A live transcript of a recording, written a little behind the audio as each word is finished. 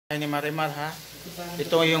Ni Marimar ha.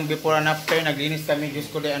 Ito yung before and after, naglinis kami. Diyos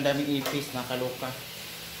ko day, ang daming ipis, nakaloka.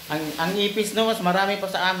 Ang ipis no, mas marami pa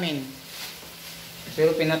sa amin.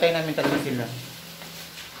 Pero pinatay namin talaga sila.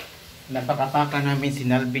 Napakapaka namin,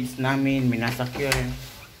 sinalvage namin, minasakir.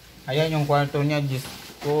 Ayan yung kwarto niya, Diyos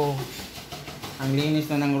ko. Ang linis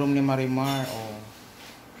na ng room ni Marimar. Oh.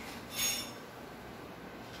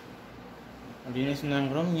 Ang linis na ng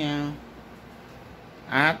room niya.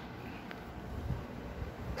 At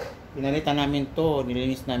pinalitan namin to,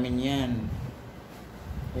 nilinis namin yan.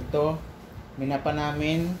 Ito, minapa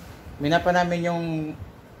namin yung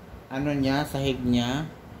ano niya, sahig niya.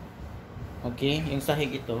 Okay, yung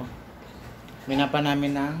sahig ito. Minapa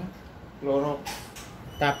namin ng Clorox.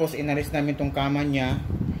 Tapos inalis namin tong kama niya.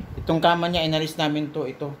 Itong kama niya, inalis namin to,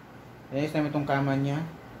 ito. Inalis namin tong kama niya.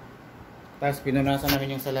 Tapos pinunasan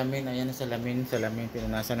namin yung salamin. Ayan ang salamin,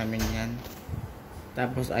 pinunasan namin yan.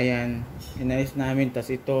 Tapos ayan, inalis namin.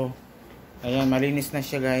 Tapos ito, ayan, malinis na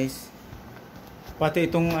siya guys. Pati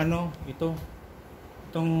itong ano, itong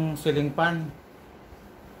ceiling fan.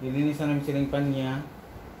 Nilinisan namin ceiling fan niya.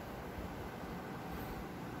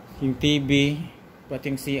 Yung TV,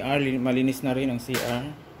 pati yung CR, malinis na rin ang CR.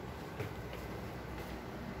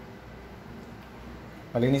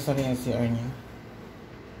 Malinis na rin ang CR niya.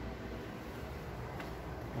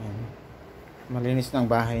 Ayan. Malinis na ang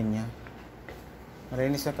bahay niya.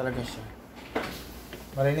 Malinis na talaga siya.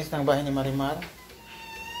 Malinis ng bahay ni Marimar.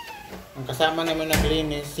 Ang kasama naman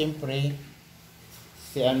naglinis, siyempre,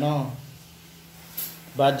 si ano,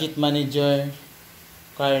 budget manager,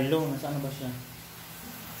 Carlo. Nasaan ba siya?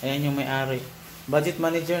 Ayan yung may-ari. Budget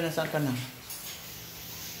manager, nasaan ka na?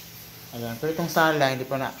 Ayan. Pero itong sala, hindi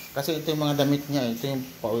pa na. Kasi ito yung mga damit niya. Ito yung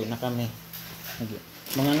pauwi na kami.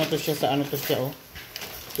 Mga ano to siya, sa ano to siya, oh.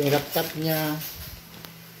 Ito yung laptop niya.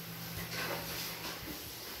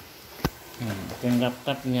 Ito yung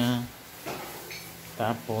laptop niya.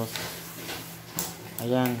 Tapos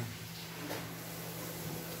ayan,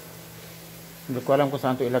 hindi ko alam kung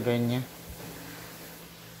saan ito ilagay niya.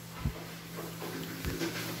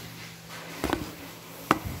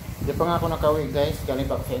 Hindi pa nga ako nakauwi guys, galing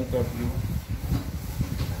pa sa interview.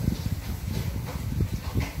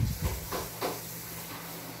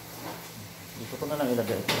 Dito ko na lang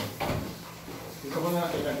ilagay ito. Dito ko na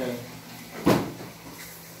lang ilagay.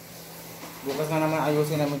 Bukas na naman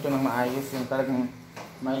ayusin namin ito ng maayos. Yung talagang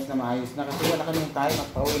maayos na maayos na. Kasi wala kaming tayo.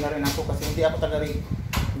 Magpauwi na rin ako. Kasi hindi ako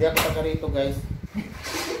taga rito guys.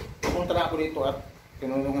 Pupunta na ako dito at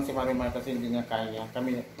tinulungan si Marimar kasi hindi niya kaya.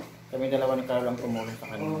 Kami dalawa ni Carlo ang tumulong sa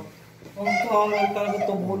kanya. Talaga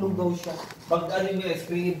tumulong daw siya. Pag ano yung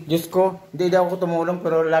screen. Diyos ko, hindi daw ako tumulong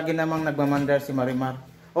pero lagi namang nagmamandar si Marimar.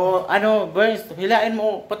 O ano, Burst, hilain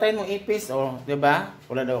mo, patayin mo ipis. O, diba?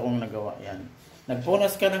 Wala daw akong nagawa. Yan.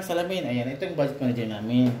 Nagpunas ka ng salamin. Ayan, ito yung budget manager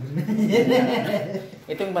namin.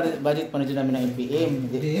 Ito yung budget manager namin ng MPM.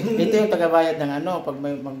 Ito yung tagabayad ng ano, pag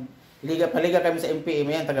may paliga kami sa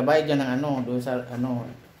MPM, ayan, tagabayad yan ng ano, doon sa ano.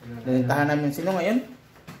 Tahan namin, sino ngayon?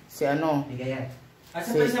 Si ano? Likayat.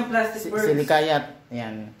 Si Likayat.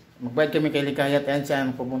 Ayan. Magbayad kami kay Likayat. Ayan siya,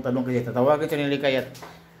 pupunta doon kasi tatawagan siya ni Likayat.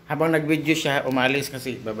 Habang nag-video siya, umalis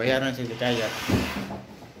kasi babayaran si Likayat.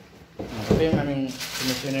 Ito yung aming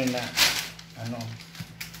komisyoner na ano,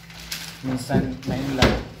 minsan na in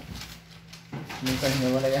love, minsan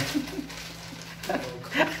wala yan.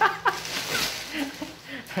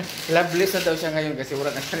 Loveless na daw siya ngayon kasi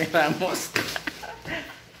wala na siya ni Ramos.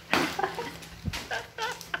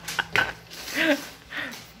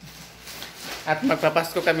 At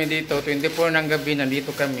magpapasko kami dito 24 ng gabi,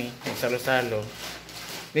 nandito kami salo-salo.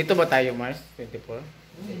 Dito ba tayo, Mars? 24?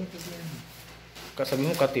 Kasabi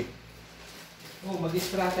mo katip. Oh,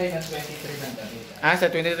 mag-istra tayo ng 23 ng gabi. Sa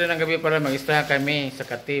 23 ng gabi pala mag-istra kami sa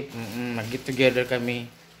Katip. Mag-get together kami.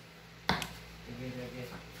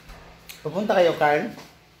 Pupunta kayo, Carl?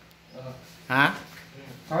 Ha?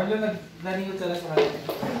 Carlo, narinig ka lang sa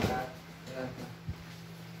kanila.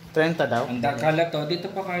 30 daw? Ang kalat to.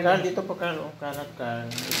 Dito pa, Carlo. Carl, dito pa, Carl. Kalat, Carl.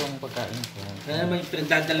 Itong pagkain ko. Kaya naman yung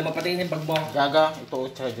pinagdadala mo pati yung bag mo. Gaga, ito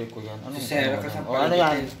o charger ko yan. Ano Sera ka sa ano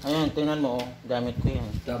yan? Ayun, tingnan mo. Gamit ko yan.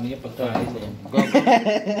 Dami yung pagkain. Gaga,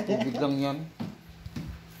 tubig lang yan.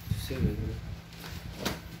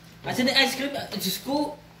 Asan yung ice cream? Diyos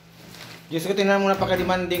ko. Diyos ko, tingnan mo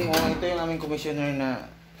napaka-demanding. Ito yung aming commissioner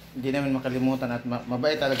na hindi namin makalimutan at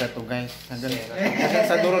mabait talaga to guys. Hanggang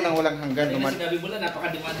sa dulo ng walang hanggan. Sinabi mo lang,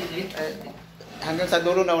 napaka-demanding Hanggang sa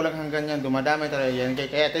dulo na walang hanggan yan, dumadamay talaga yan.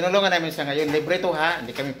 Kaya tinulungan namin siya ngayon. Libre to ha,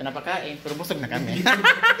 hindi kami pinapakain, pero busog na kami.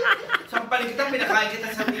 Sampalin kita, pinakain kita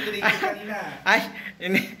sa video kanina. Ay,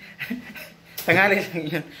 ini. Tanghali lang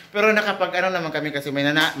yan. Pero nakapag ano naman kami kasi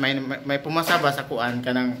may pumasaba sa kuan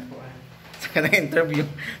kanang sa kanang interview.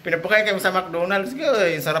 Pinapakain kami sa McDonald's.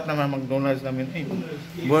 Ay, sarap naman McDonald's namin. Ay,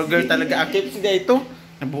 burger talaga. Akip sila ito.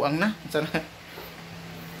 Nabuang na. Sarap.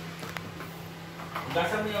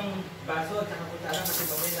 Gasa mo yung baso at saka kutsara kasi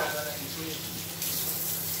mamaya na ng isip.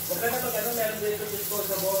 Huwag ka na pag ano, meron dito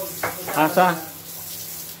disposable. Asa?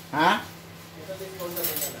 Ha? Ito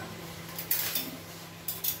disposable na lang.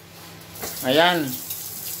 Ayan.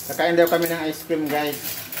 Kakain daw kami ng ice cream, guys.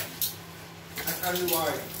 As a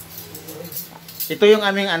reward. Ito yung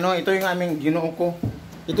aming ano, ito yung aming ginoo ko.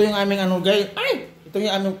 Ito yung aming ano, guys. Ay! Ito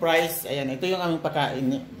yung aming price. Ayan, ito yung aming pagkain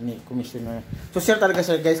ni Commissioner. So, share talaga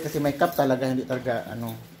sir, guys, kasi may cup talaga, hindi talaga,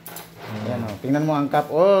 ano. Ayan, oh. Tingnan mo ang cup.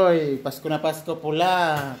 Oy, Pasko na Pasko,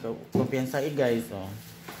 pula. Kumpiyansa guys, oh.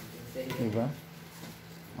 Diba?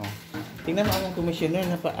 Oh. Tingnan mo ang Commissioner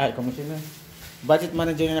na pa, ay, Commissioner. Budget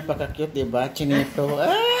manager na napaka-cute, diba? Chinito.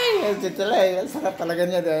 Ay, ito lang. Sarap talaga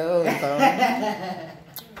niya. Oh,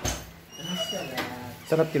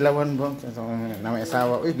 sarap tilawan bro. So, na may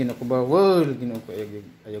asawa. Uy, ginuko ba? Wol, ginuko.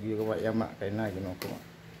 Ayog yung yama. Kaya na, ginuko.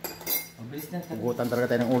 Ugutan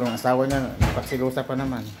talaga tayo ng ulo ng asawa niya. Napagsilusa pa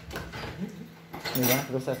naman. Diba?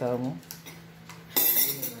 Silusa asawa mo?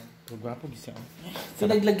 Gwapo, gisa.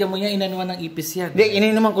 Pinaglagyan mo yan, inanuan ng ipis yan. Hindi,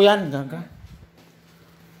 ininuman ko yan. Gaga.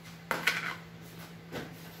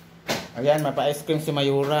 Ayan, mapa-ice cream si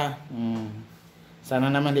Mayura.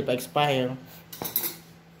 Sana naman di pa-expire.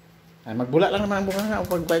 Ay, magbula lang naman ang bunga nga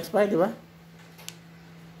pag pa-expire, di ba?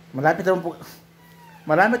 Malapit naman po.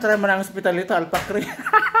 Marami talaga man ang hospital dito, Alpacre.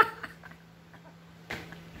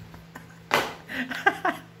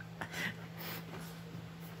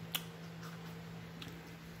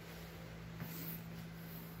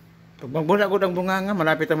 Pag magbula ko ng bunga nga,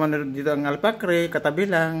 malapit naman dito ang Alpacre, katabi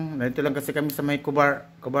lang. Dito lang kasi kami sa may Kubar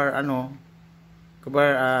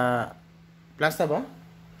Plaza ba?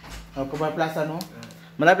 O, Kubar Plaza, no?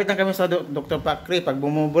 Malapit lang kami sa Dr. Pakri. Pag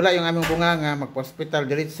bumubula yung aming bunganga, magpa-hospital,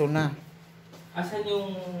 diretso na. Asan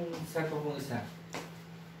yung sakto mong isa?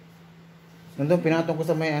 Nandun, pinatong ko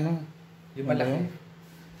sa may ano. Yung malaki?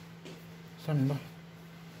 Saan ba?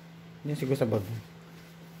 Hindi siguro sa bag.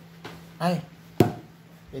 Ay!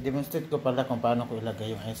 I-demonstrate ko pala kung paano ko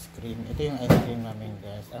ilagay yung ice cream. Ito yung ice cream namin,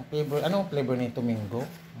 guys. Ang flavor, anong flavor nito? Mango?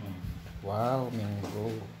 Wow,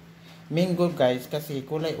 mango. Mango, guys, kasi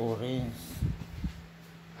kulay orange.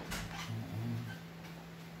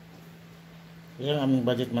 Yan ang aming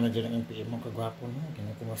budget manager ng NPM mo. Kagwapo no.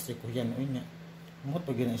 Kinukumasti ko yan. Uy nga. Humot pa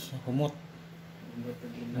gina siya. Humot.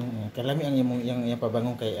 Kalami ang yung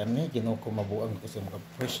pabangong kay Arne. Ginuko mabuang kasi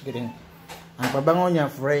fresh galing. Ang pabango niya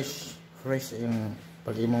fresh. Fresh yung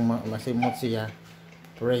pag imong masimot siya.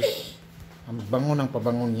 Fresh. Ang bango ng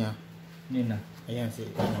pabango niya. Yun na. Ayan si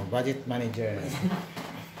budget manager.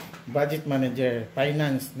 Budget manager.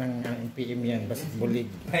 Finance ng NPM yan. Basit bulig.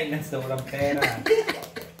 Finance na walang pera.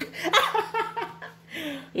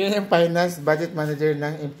 Yun yung finance budget manager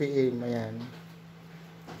ng NPM. Ayan.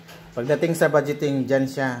 Pagdating sa budgeting, dyan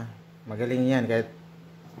siya. Magaling yan. Kahit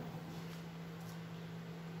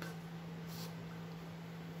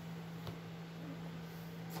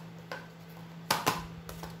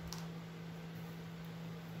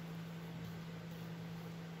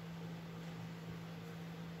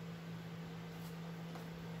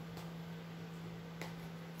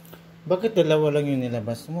bakit dalawa lang yung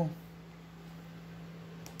nilabas mo?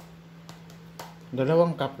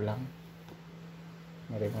 Dalawang cup lang.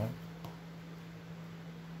 Marimo.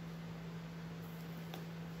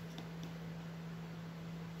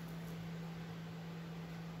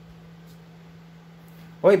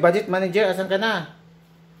 Hoy, budget manager, asan ka na?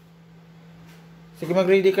 Sige,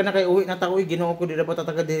 mag-ready ka na kay uwi na tao. Ginoo ko, di dapat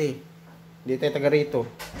taga diri. Di tayo taga rito.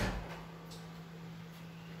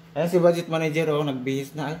 Ayan si budget manager, oh,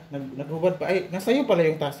 nagbihis na. Ay, naghubad pa. Ay, nasa iyo pala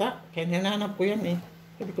yung tasa. Kaya hinahanap ko yan eh.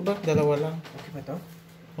 Sabi ko ba, dalawa lang. Okay ba to?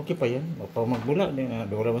 Okay pa yan. O pa magbula.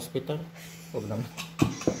 Dawala hospital. Huwag naman.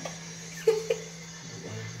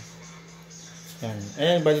 Yan.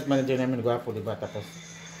 Ayan, budget manager namin. Gwapo, diba? Tapos,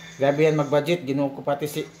 gabi yan mag-budget. Ginuha ko pati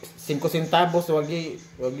 5 centavos. Wag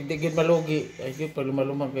digid malugi. Ay, yun,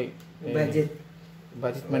 palumag kay. Budget.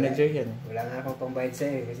 Budget manager yan. Wala nga akong pambayad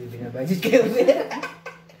sa'yo kasi binabudget kayo.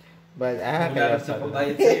 Kaya sa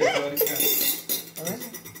pambayad sa'yo. Sorry ka.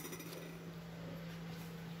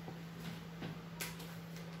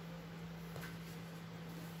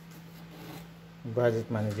 budget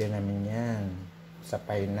manager namin yan sa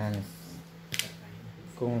finance.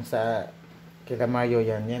 Kung sa kila Mayo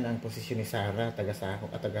yan ang posisyon ni Sarah,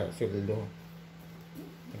 taga-sahod at taga-sweldo.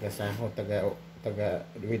 Taga-sahod,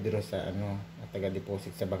 taga-withdraw sa ano, at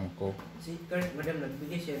taga-deposit sa bangko. Si Kurt, madam,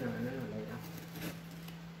 nagbigay siya ng ano, like,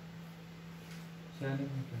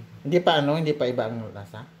 Hindi pa iba ang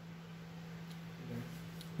lasa.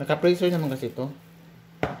 Naka-freezer naman kasi ito.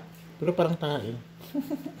 Pero parang tae.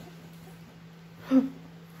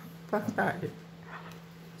 Parang tae.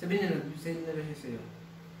 sabihin niya, send na rin siya sa'yo.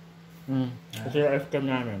 Kasi yung ice cream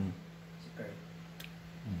namin. Si Kurt.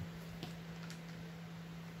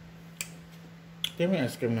 Ito yung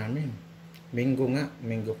ice cream namin. Mango nga.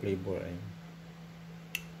 Mango flavor. Ay.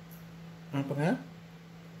 Ano pa nga?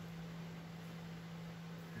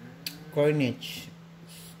 Corniche.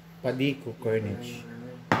 Padiko Corniche.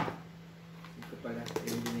 Ito pala,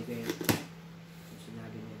 yung binigay. Yung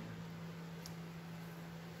sinabi niya.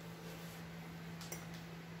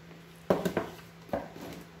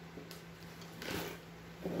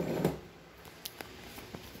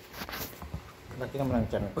 Laki naman ang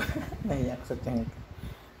tiyan ko. Naiyak sa tiyan ko.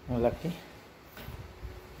 Ang laki.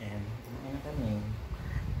 Ayan. Kumain na kami.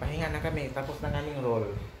 Pahinga na kami. Tapos na naming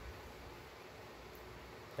roll.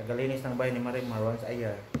 Tagalinis ng bahay ni Marimar once a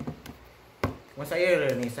year. Once a year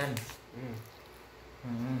linisan.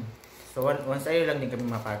 So once a year lang din kami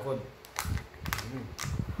mapagod.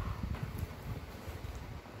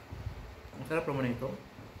 Ang sarap naman ito.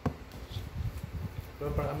 Pero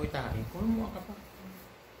parang amoy tahi. Kung mo ka pa.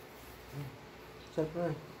 Sarap na.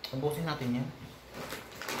 Tambusin natin yan.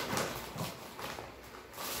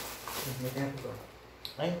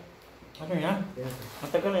 Ay, ano yan?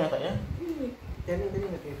 Matagal na yata yan? Dali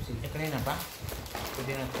na KFC. Kanina pa?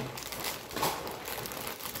 Pwede natin.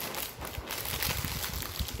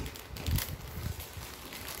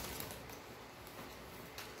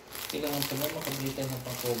 Kailangan pa mo makablitan ng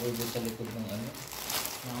pang-cover doon sa likod ng ano.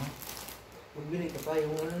 No? Magbili ka pa,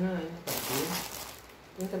 yung ano na, yung tapin.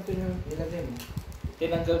 Yung tapin na nilagay mo.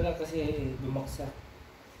 Tinanggal na kasi bumaksak.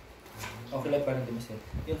 Okay lang parang di masaya.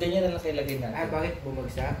 Yung ganyan na lang kailagay natin. Bakit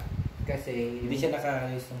bumagsak? Kasi Hindi siya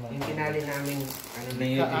nakaayos ng mga... yung tinali namin, ano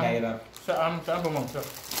Hindi nyo dinahirap. Saan bumagsak?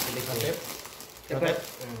 Kapit? Kapit?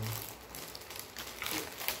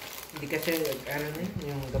 Hindi kasi, ano na yun,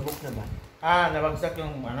 yung gabok na ba? Nabagsak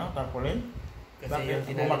yung tarpaulin? Kasi Bakit? yung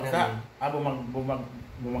tinali Bumagsak? namin.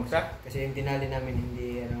 Bumagsak? Kasi yung tinali namin,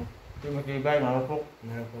 hindi, Yung matibay, marupok.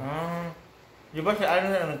 marupok. Di ba siya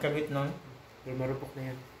na nagkabit nun? Yung marupok na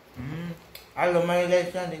yan. Lumay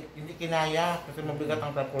guys yan, hindi kinaya kasi mabigat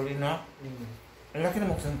ang tarpaulin na. Ang laki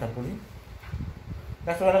na mukha ng tarpaulin.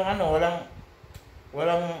 Kasi walang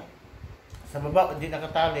sa baba, hindi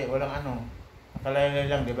nakatali, walang nakalaylay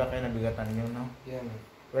lang, di ba kaya nabigatan nyo, no? Yan.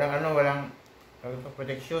 Walang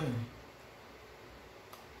protection.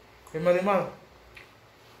 Kaya Marimar,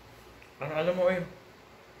 alam mo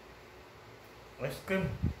ice cream.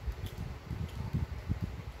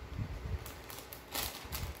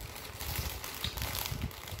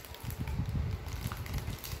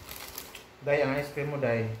 Day, ang ice cream mo,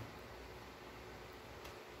 Day.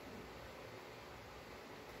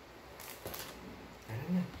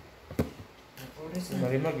 Ano na? Ang oras na.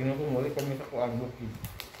 Marimar, ginukumuli kami sa kuang bukid.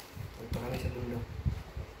 Punta kami sa dulo.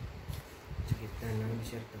 Sa gitna ng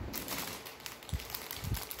desierto.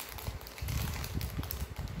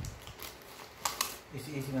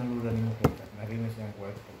 Isi-isi ng lula ni mo kita. Narinis niya ang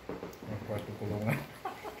kwarto. Ang kwarto kulungan.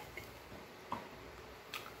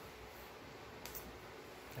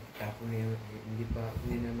 Tapos na yun, hindi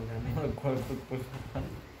na magamit. Ang kwarto po siya.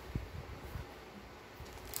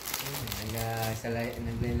 Naglayasan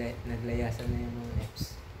na yung mga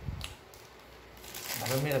apps.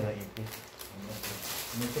 Marami na ba ipis?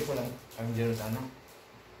 Minti ko lang ang Jerot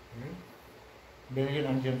Billion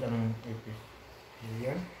ang Jerot ipis.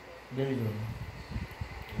 Million? Billion.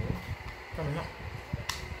 Tama na.